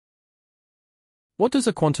What does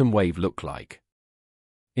a quantum wave look like?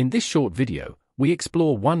 In this short video, we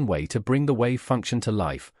explore one way to bring the wave function to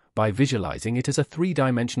life by visualizing it as a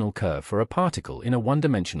three-dimensional curve for a particle in a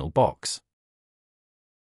one-dimensional box.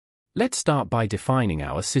 Let's start by defining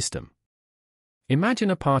our system.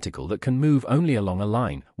 Imagine a particle that can move only along a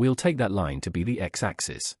line. We'll take that line to be the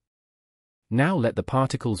x-axis. Now let the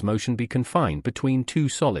particle's motion be confined between two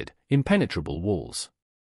solid, impenetrable walls.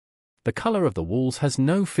 The color of the walls has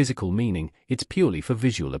no physical meaning, it's purely for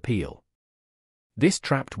visual appeal. This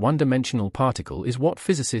trapped one-dimensional particle is what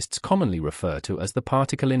physicists commonly refer to as the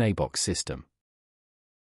particle-in-a-box system.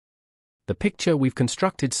 The picture we've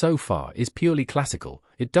constructed so far is purely classical.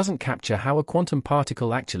 It doesn't capture how a quantum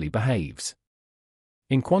particle actually behaves.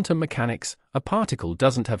 In quantum mechanics, a particle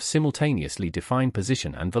doesn't have simultaneously defined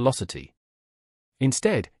position and velocity.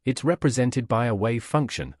 Instead, it's represented by a wave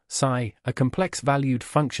function, psi, a complex-valued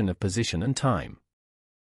function of position and time.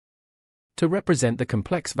 To represent the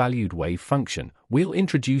complex-valued wave function, we'll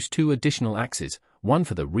introduce two additional axes, one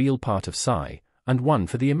for the real part of psi, and one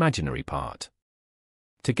for the imaginary part.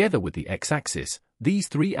 Together with the x-axis, these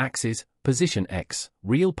three axes, position x,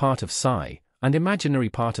 real part of psi, and imaginary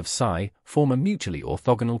part of psi, form a mutually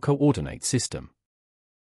orthogonal coordinate system.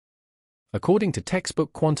 According to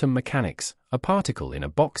textbook quantum mechanics, a particle in a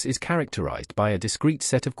box is characterized by a discrete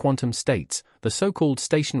set of quantum states, the so-called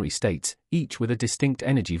stationary states, each with a distinct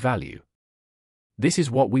energy value. This is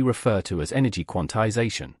what we refer to as energy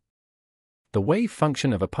quantization. The wave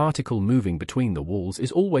function of a particle moving between the walls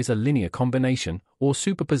is always a linear combination, or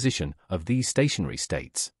superposition, of these stationary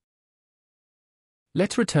states.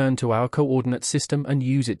 Let's return to our coordinate system and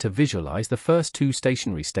use it to visualize the first two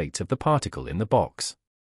stationary states of the particle in the box.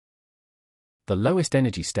 The lowest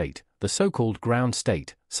energy state, the so-called ground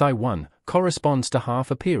state, psi1, corresponds to half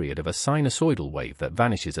a period of a sinusoidal wave that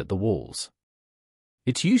vanishes at the walls.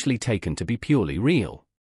 It's usually taken to be purely real.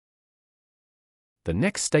 The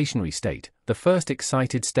next stationary state, the first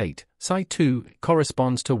excited state, psi2,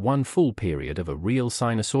 corresponds to one full period of a real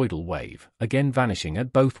sinusoidal wave, again vanishing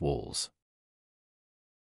at both walls.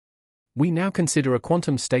 We now consider a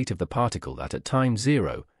quantum state of the particle that at time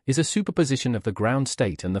 0 is a superposition of the ground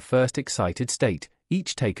state and the first excited state,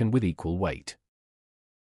 each taken with equal weight.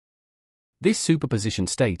 This superposition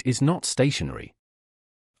state is not stationary.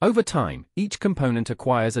 Over time, each component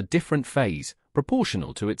acquires a different phase,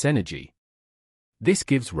 proportional to its energy. This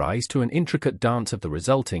gives rise to an intricate dance of the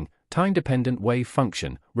resulting, time-dependent wave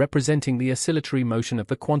function, representing the oscillatory motion of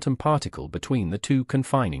the quantum particle between the two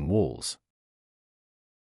confining walls.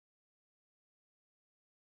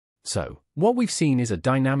 So, what we've seen is a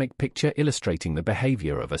dynamic picture illustrating the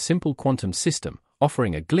behavior of a simple quantum system,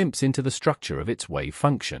 offering a glimpse into the structure of its wave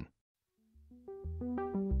function.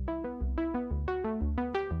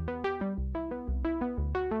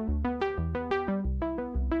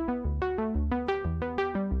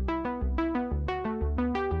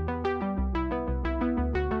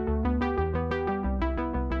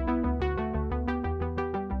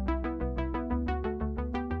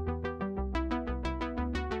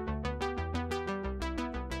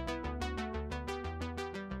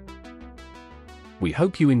 We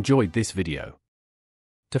hope you enjoyed this video.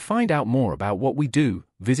 To find out more about what we do,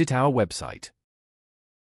 visit our website.